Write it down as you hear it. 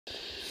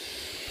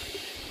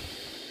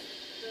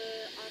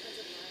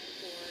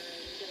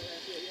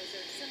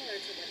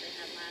to what they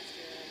had last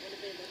year. What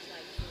did they look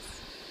like this?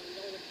 We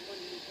only have 1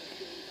 week of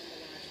game from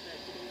the watch, but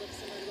did they look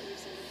similar to what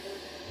we've seen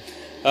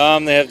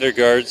before? They have their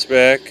guards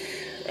back.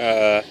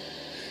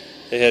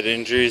 They had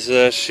injuries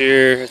last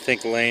year. I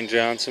think Lane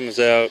Johnson was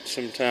out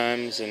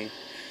sometimes, and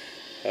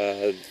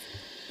the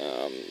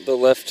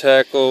left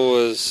tackle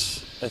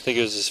was, I think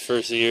it was his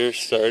first year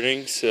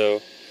starting,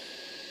 so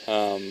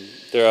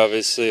they're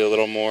obviously a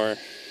little more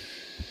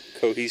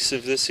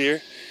cohesive this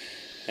year,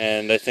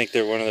 and I think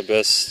they're one of the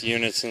best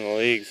units in the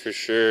league for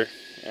sure.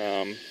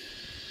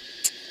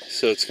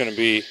 So it's going to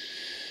be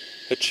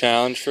a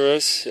challenge for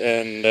us,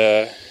 and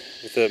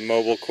with a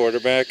mobile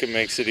quarterback, it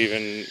makes it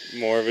even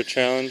more of a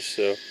challenge.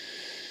 So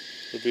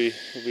it'll be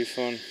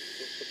fun.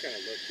 What kind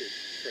of look did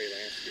Trey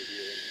Lance give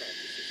you in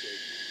practice this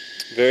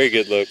week? Very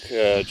good look.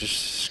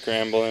 Just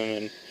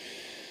scrambling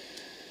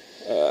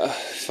and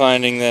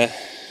finding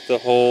the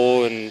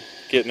hole and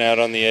getting out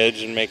on the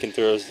edge and making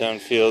throws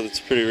downfield. It's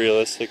pretty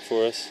realistic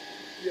for us.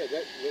 Yeah,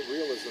 that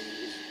realism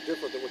is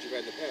different than what you've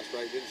had in the past,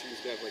 right? Didn't you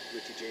used to have like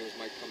Richie James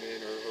might come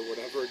in or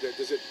whatever?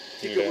 Does it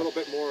keep you a little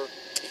bit more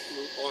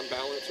on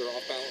balance or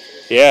off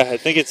balance? Yeah, I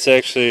think it's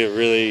actually a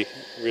really,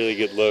 really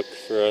good look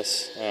for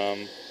us.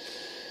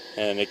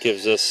 And it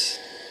gives us,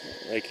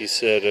 like you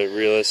said, a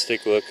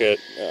realistic look at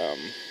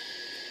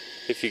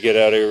if you get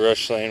out of your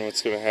rush lane,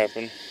 what's going to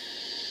happen.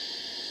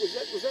 Was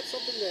that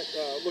something that,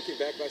 looking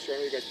back last year, I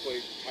know you guys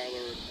played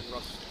Tyler and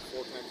Russ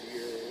 4 times a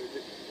year.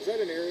 Was that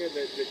an area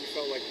that you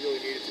felt like really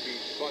needed to be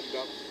buttoned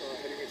up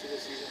heading into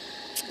this season?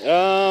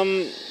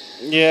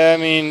 Yeah, I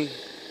mean,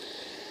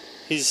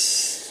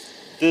 this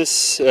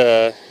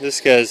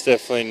guy's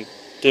definitely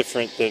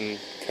different than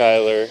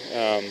Kyler,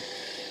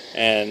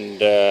 and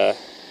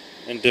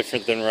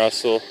different than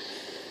Russell.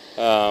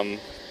 But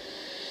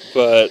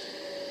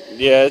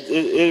yeah,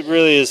 it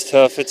really is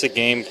tough. It's a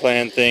game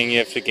plan thing. You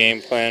have to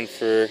game plan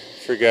for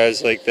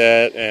guys like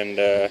that, and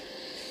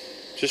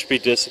just be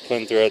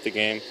disciplined throughout the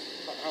game.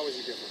 How is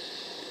he different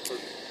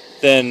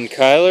Than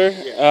Kyler?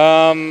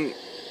 Yeah.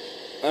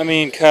 I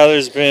mean,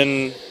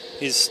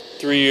 he's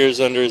 3 years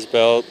under his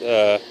belt.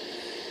 I'm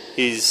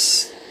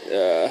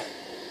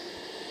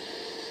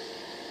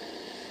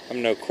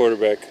no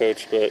quarterback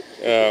coach, but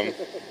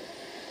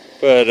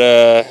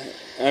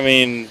I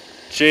mean,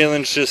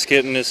 Jalen's just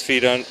getting his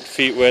feet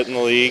wet in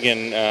the league,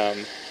 and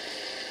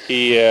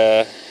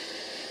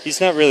he's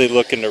not really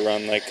looking to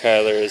run like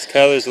Kyler is.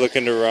 Kyler's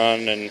looking to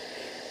run, and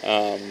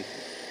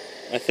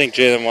I think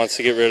Jalen wants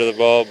to get rid of the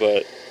ball,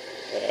 but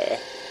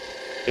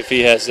if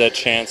he has that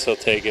chance, he'll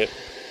take it.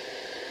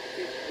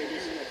 They do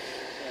some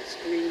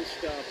screen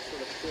stuff,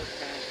 sort of short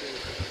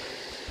passes.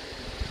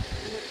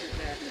 How much does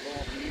that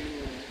involve you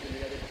and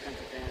the other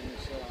defensive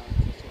ends to sort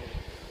of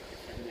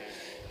defend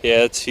that?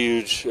 Yeah, it's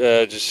huge.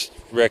 Just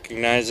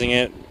recognizing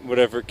it,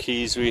 whatever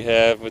keys we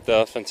have with the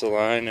offensive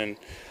line, and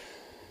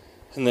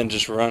then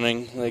just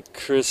running. Like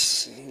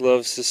Chris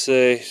loves to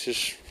say,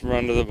 just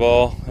run to the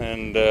ball,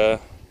 and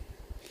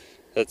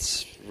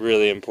that's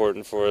really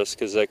important for us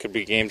because that could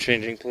be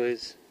game-changing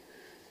plays.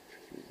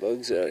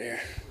 Bugs out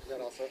here. Does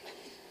that also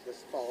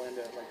just fall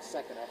into like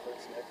second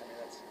efforts, Nick? I mean,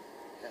 that's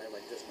kind of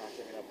like just not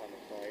giving up on the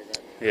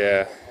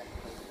play.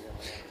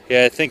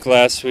 Yeah, I think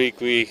last week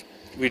we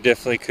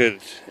definitely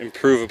could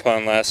improve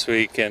upon last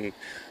week and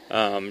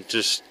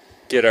just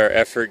get our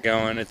effort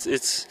going.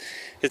 It's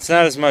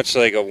not as much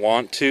like a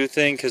want to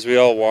thing because we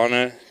all want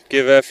to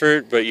give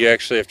effort, but you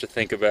actually have to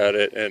think about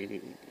it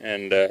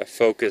and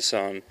focus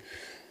on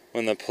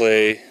when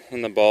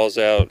the ball's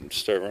out and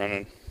start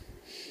running.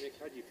 Nick,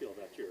 how do you feel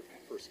about your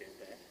first game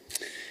back?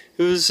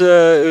 It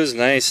was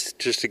nice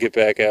just to get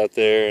back out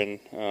there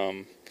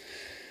and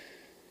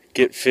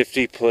get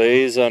 50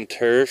 plays on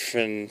turf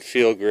and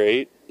feel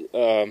great.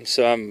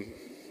 So I'm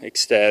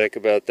ecstatic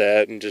about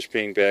that and just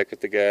being back with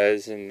the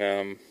guys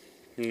and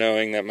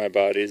knowing that my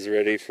body is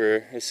ready for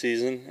a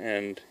season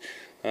and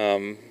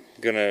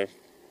gonna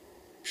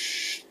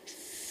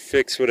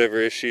fix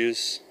whatever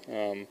issues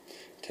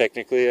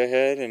technically I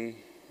had and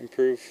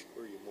improve.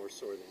 Were you more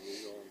sore than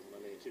usual on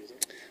Monday and Tuesday?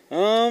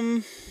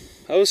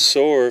 I was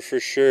sore for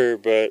sure,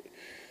 but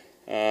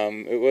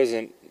it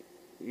wasn't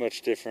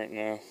much different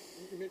now.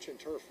 You mentioned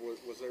turf.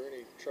 Was there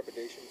any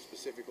trepidation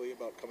specifically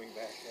about coming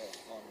back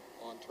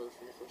on turf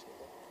for your first game?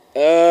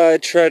 I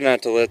tried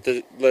not to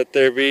let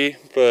there be,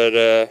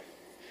 but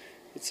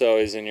it's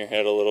always in your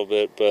head a little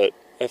bit. But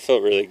I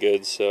felt really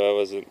good, so I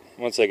wasn't.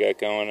 Once I got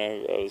going,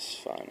 I was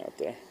fine out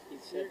there.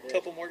 A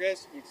couple more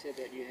guys? You said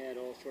that you had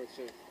all sorts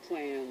of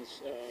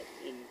plans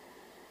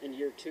in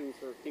year 2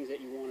 for things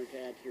that you wanted to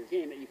add to your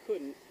game that you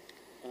couldn't,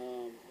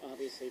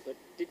 obviously. But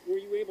were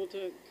you able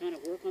to kind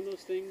of work on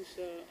those things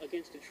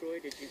against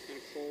Detroit? Did you kind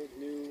of fold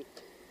new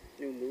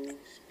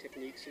moves,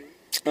 techniques in?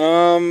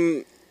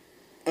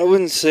 I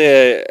wouldn't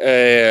say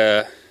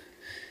I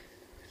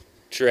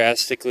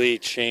drastically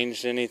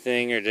changed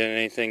anything or did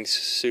anything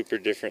super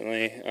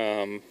differently,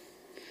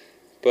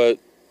 but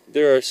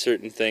there are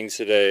certain things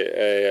that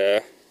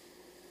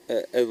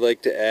I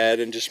like to add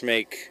and just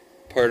make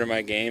part of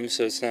my game,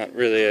 so it's not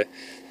really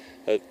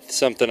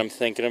something I'm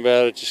thinking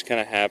about. It just kind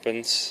of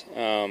happens.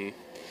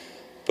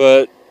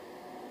 but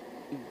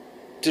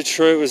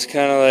Detroit was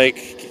kind of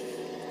like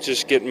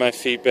just getting my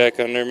feet back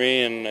under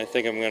me, and I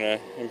think I'm going to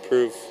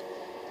improve.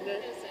 You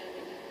just said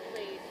that you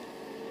played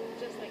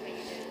just like how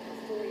you did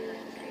before your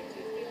injury. Do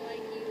you feel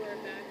like you are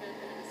back up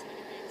in the swing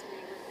of things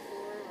where you were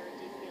before, or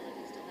do you feel like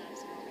you still have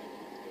some more work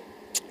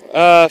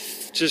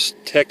to do?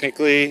 Just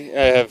technically,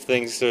 I have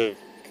things to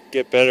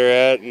get better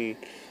at, and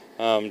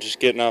just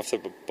getting off the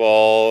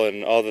ball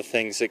and all the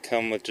things that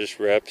come with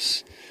just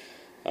reps.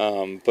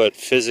 But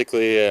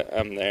physically,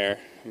 I'm there.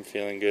 I'm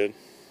feeling good.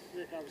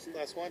 Nick, obviously,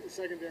 Last one. the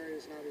secondary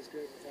is not as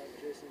good without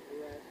Jason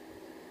Verrett.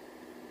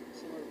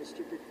 Somewhat of a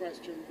stupid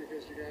question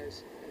because you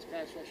guys, as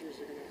pass rushers,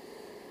 are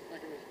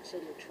not gonna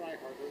suddenly try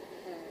harder.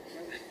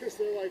 But is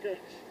there like a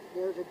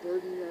more of a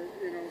burden, or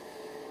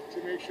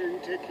to make sure you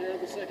take care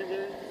of the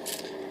secondary?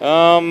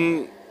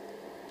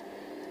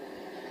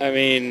 I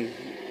mean,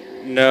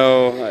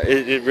 no,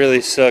 it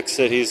really sucks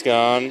that he's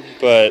gone,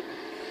 but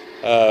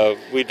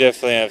we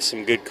definitely have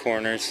some good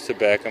corners to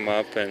back him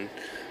up, and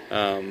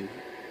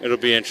it'll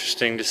be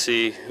interesting to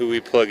see who we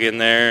plug in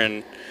there.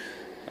 And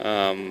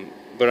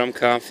but I'm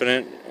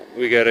confident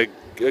we got a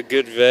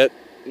good vet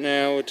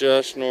now with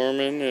Josh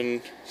Norman,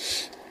 and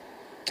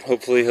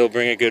hopefully he'll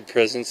bring a good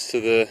presence to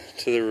the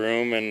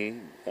room.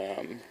 And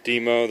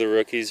Demo, the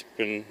rookie's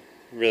been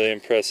really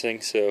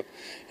impressing. So,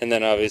 and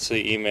then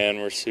obviously E-Man,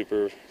 we're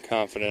super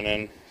confident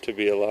in to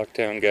be a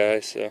lockdown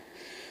guy. So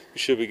we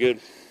should be good.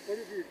 What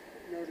have you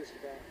noticed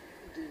about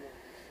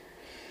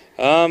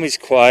Demo? He's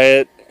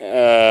quiet.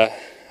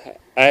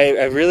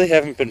 I really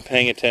haven't been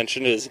paying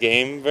attention to his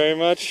game very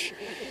much,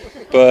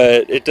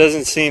 but it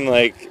doesn't seem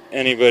like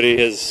anybody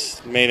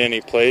has made any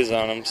plays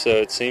on him, so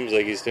it seems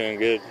like he's doing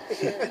good.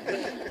 All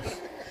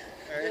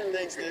right,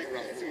 thanks, Nick.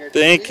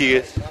 Thank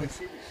you.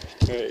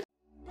 All right.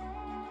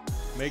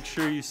 Make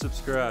sure you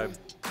subscribe.